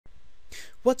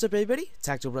What's up everybody,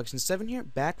 Tactical Production 7 here,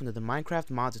 back with another Minecraft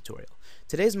mod tutorial.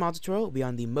 Today's mod tutorial will be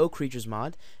on the Mo Creatures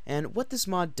mod, and what this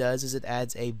mod does is it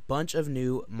adds a bunch of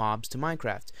new mobs to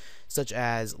Minecraft, such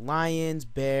as lions,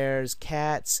 bears,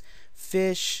 cats,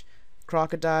 fish,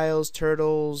 crocodiles,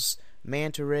 turtles,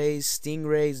 manta rays,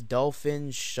 stingrays,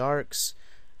 dolphins, sharks,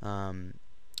 and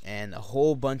a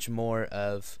whole bunch more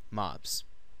of mobs.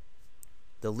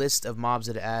 The list of mobs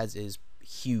that it adds is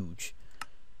huge,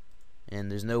 and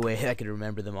there's no way I could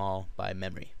remember them all by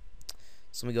memory.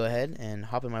 So let me go ahead and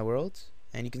hop in my world,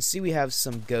 and you can see we have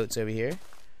some goats over here.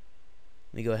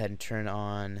 Let me go ahead and turn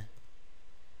on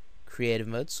creative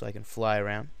mode so I can fly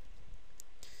around.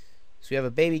 So we have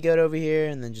a baby goat over here,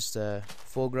 and then just a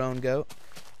full-grown goat.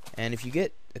 And if you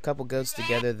get a couple goats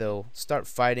together, they'll start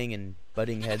fighting and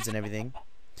butting heads and everything.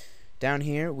 Down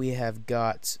here we have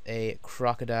got a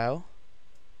crocodile,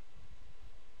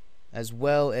 as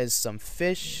well as some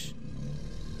fish.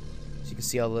 So you can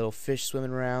see all the little fish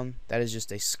swimming around. That is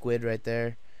just a squid right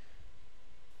there.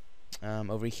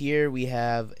 Over here we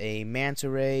have a manta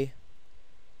ray.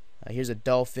 Here's a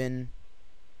dolphin.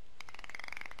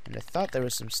 And I thought there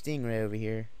was some stingray over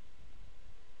here.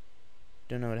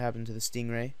 Don't know what happened to the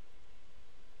stingray.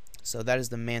 So that is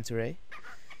the manta ray.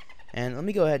 And let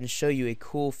me go ahead and show you a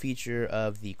cool feature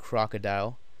of the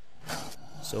crocodile.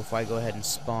 So if I go ahead and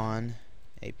spawn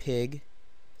a pig,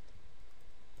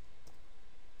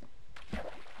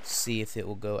 see if it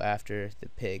will go after the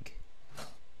pig.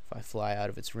 If I fly out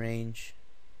of its range,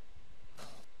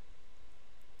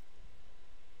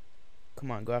 come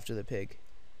on, go after the pig.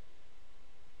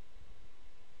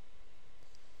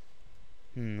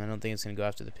 I don't think it's gonna go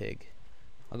after the pig.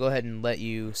 I'll go ahead and let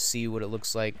you see what it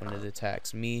looks like when it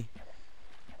attacks me.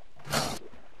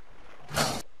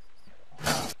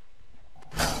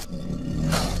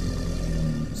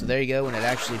 So there you go, when it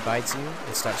actually bites you,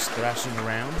 it starts thrashing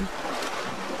around.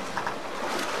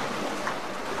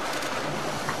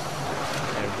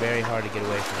 They're very hard to get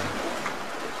away from.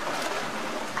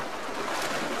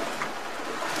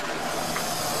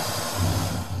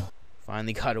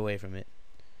 Finally got away from it.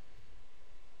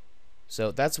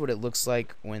 So that's what it looks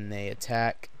like when they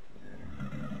attack.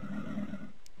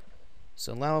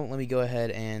 So now let me go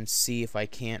ahead and see if I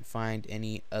can't find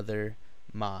any other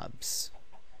mobs.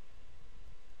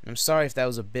 I'm sorry if that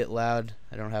was a bit loud.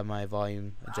 I don't have my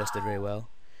volume adjusted very well.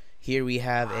 Here we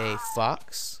have a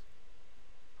fox.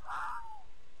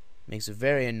 Makes a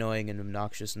very annoying and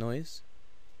obnoxious noise.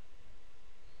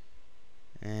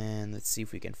 And let's see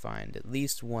if we can find at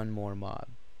least one more mob.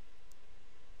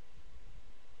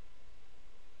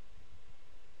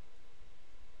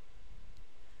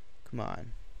 Come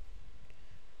on.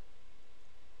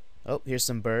 Oh, here's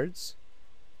some birds.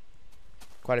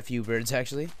 Quite a few birds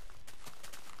actually.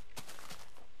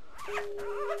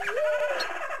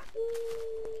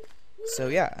 So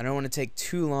yeah, I don't want to take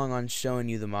too long on showing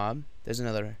you the mob. There's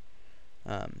another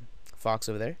fox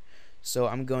over there. So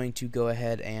I'm going to go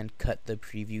ahead and cut the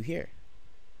preview here.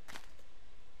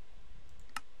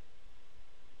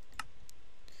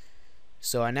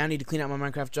 So I now need to clean out my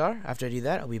Minecraft jar. After I do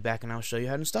that, I'll be back and I'll show you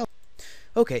how to install it.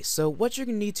 Okay, so what you're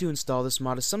going to need to install this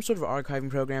mod is some sort of archiving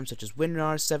program such as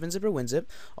WinRAR, 7-Zip, or WinZip.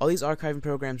 All these archiving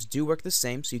programs do work the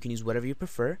same, so you can use whatever you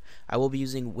prefer. I will be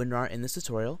using WinRAR in this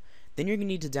tutorial. Then you're going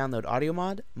to need to download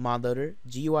AudioMod, ModLoader,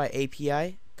 GUI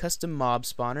API, Custom Mob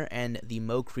Spawner, and the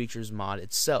Mo Creatures mod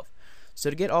itself. So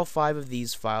to get all 5 of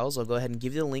these files, I'll go ahead and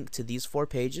give you the link to these 4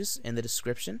 pages in the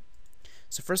description.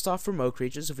 So first off, for Mo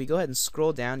Creatures, if we go ahead and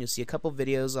scroll down, you'll see a couple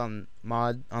videos on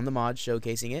the mod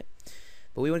showcasing it.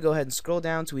 But we want to go ahead and scroll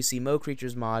down till we see Mo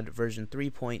Creatures mod version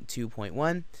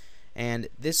 3.2.1, and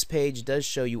this page does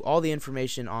show you all the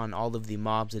information on all of the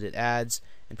mobs that it adds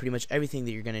and pretty much everything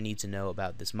that you're going to need to know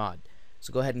about this mod.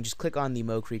 So go ahead and just click on the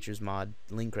Mo Creatures mod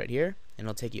link right here, and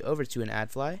it'll take you over to an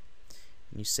AdFly.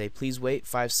 And you say please wait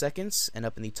 5 seconds, and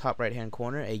up in the top right hand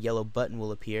corner a yellow button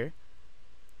will appear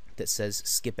that says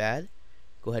skip ad.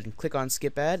 Go ahead and click on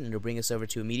skip ad, and it'll bring us over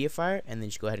to a Mediafire, and then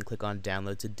just go ahead and click on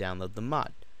download to download the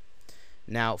mod.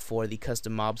 Now for the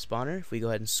custom mob spawner, if we go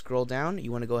ahead and scroll down,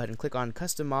 you want to go ahead and click on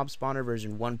custom mob spawner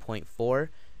version 1.4 for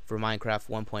Minecraft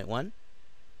 1.1.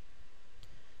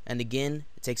 And again,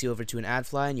 it takes you over to an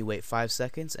AdFly, and you wait 5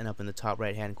 seconds, and up in the top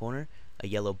right hand corner a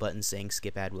yellow button saying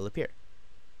skip ad will appear.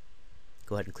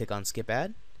 Go ahead and click on skip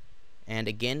ad, and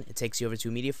again it takes you over to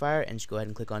a Mediafire, and just go ahead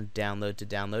and click on download to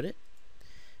download it.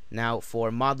 Now for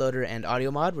ModLoader and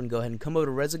AudioMod, we're going to go ahead and come over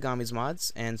to Rezagami's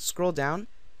mods and scroll down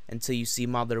until you see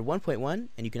ModLoader 1.1,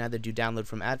 and you can either do download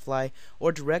from AdFly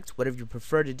or direct, whatever you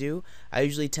prefer to do. I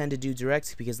usually tend to do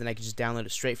direct because then I can just download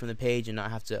it straight from the page and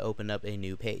not have to open up a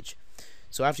new page.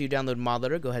 So after you download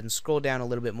ModLoader, go ahead and scroll down a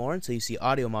little bit more until you see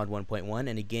AudioMod 1.1,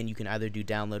 and again you can either do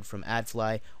download from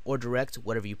AdFly or direct,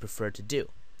 whatever you prefer to do.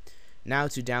 Now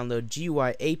to download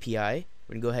GUI API,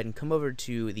 we're going to go ahead and come over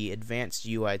to the Advanced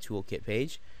GUI Toolkit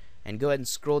page and go ahead and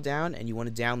scroll down, and you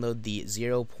want to download the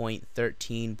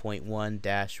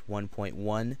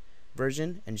 0.13.1-1.1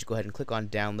 version, and just go ahead and click on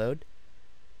download.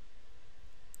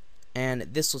 And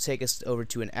this will take us over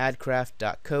to an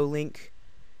adcraft.co link,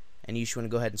 and you just want to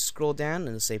go ahead and scroll down and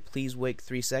it'll say please wait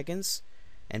 3 seconds,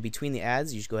 and between the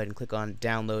ads you just go ahead and click on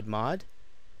download mod,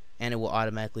 and it will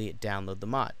automatically download the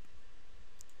mod.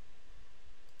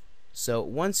 So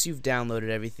once you've downloaded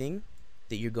everything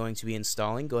that you're going to be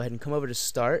installing, go ahead and come over to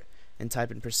start and type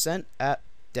in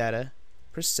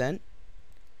 %app-data%,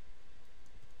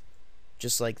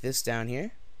 just like this down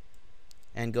here,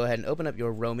 and go ahead and open up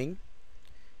your roaming.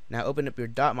 Now open up your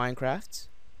 .minecraft,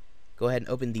 go ahead and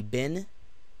open the bin,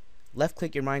 left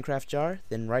click your Minecraft jar,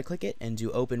 then right click it and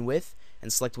do open with,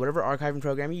 and select whatever archiving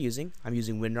program you're using. I'm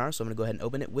using WinRAR, so I'm going to go ahead and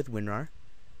open it with WinRAR,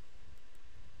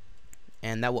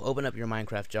 and that will open up your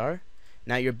Minecraft jar.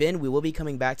 Now your bin, we will be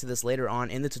coming back to this later on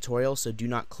in the tutorial, so do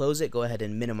not close it, go ahead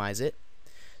and minimize it.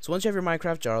 So once you have your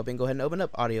Minecraft jar open, go ahead and open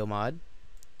up AudioMod,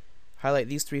 highlight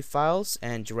these 3 files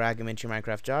and drag them into your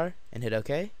Minecraft jar and hit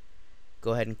OK.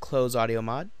 Go ahead and close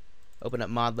AudioMod, open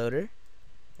up ModLoader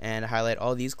and highlight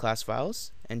all these class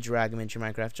files and drag them into your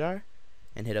Minecraft jar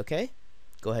and hit OK.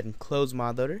 Go ahead and close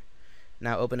ModLoader.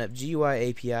 Now open up GUI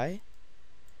API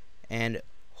and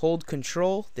hold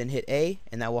Control, then hit A,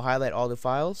 and that will highlight all the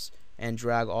files and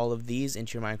drag all of these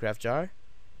into your Minecraft jar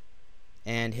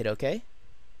and hit OK.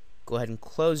 Go ahead and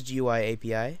close GUI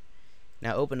API.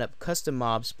 Now open up Custom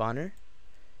Mob Spawner,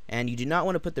 and you do not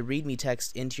want to put the README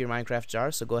text into your Minecraft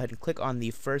jar, so go ahead and click on the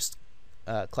first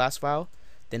class file,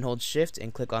 then hold Shift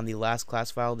and click on the last class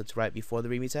file that's right before the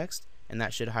README text, and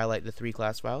that should highlight the 3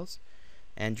 class files,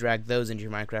 and drag those into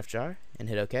your Minecraft jar and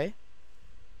hit OK.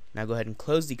 Now go ahead and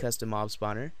close the Custom Mob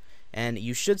Spawner, and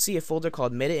you should see a folder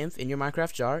called MetaInf in your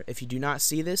Minecraft jar. If you do not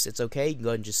see this, it's okay, you can go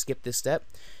ahead and just skip this step.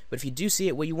 But if you do see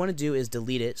it, what you want to do is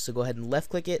delete it. So go ahead and left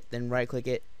click it, then right click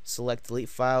it, select delete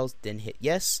files, then hit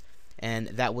yes, and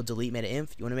that will delete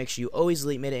MetaInf. You want to make sure you always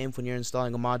delete MetaInf when you're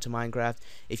installing a mod to Minecraft.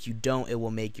 If you don't, it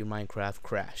will make your Minecraft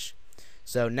crash.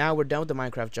 So now we're done with the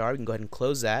Minecraft jar. We can go ahead and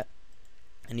close that.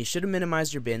 And you should have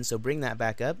minimized your bin, so bring that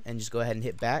back up and just go ahead and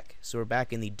hit back. So we're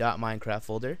back in the .minecraft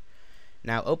folder.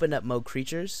 Now open up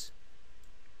MoCreatures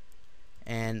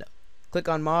and click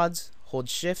on mods, hold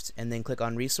Shift, and then click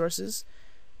on resources,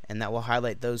 and that will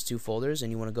highlight those 2 folders,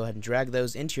 and you want to go ahead and drag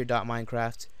those into your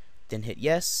 .minecraft, then hit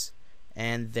yes,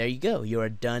 and there you go, you are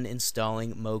done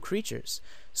installing MoCreatures.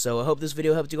 So I hope this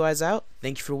video helped you guys out.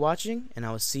 Thank you for watching, and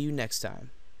I will see you next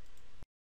time.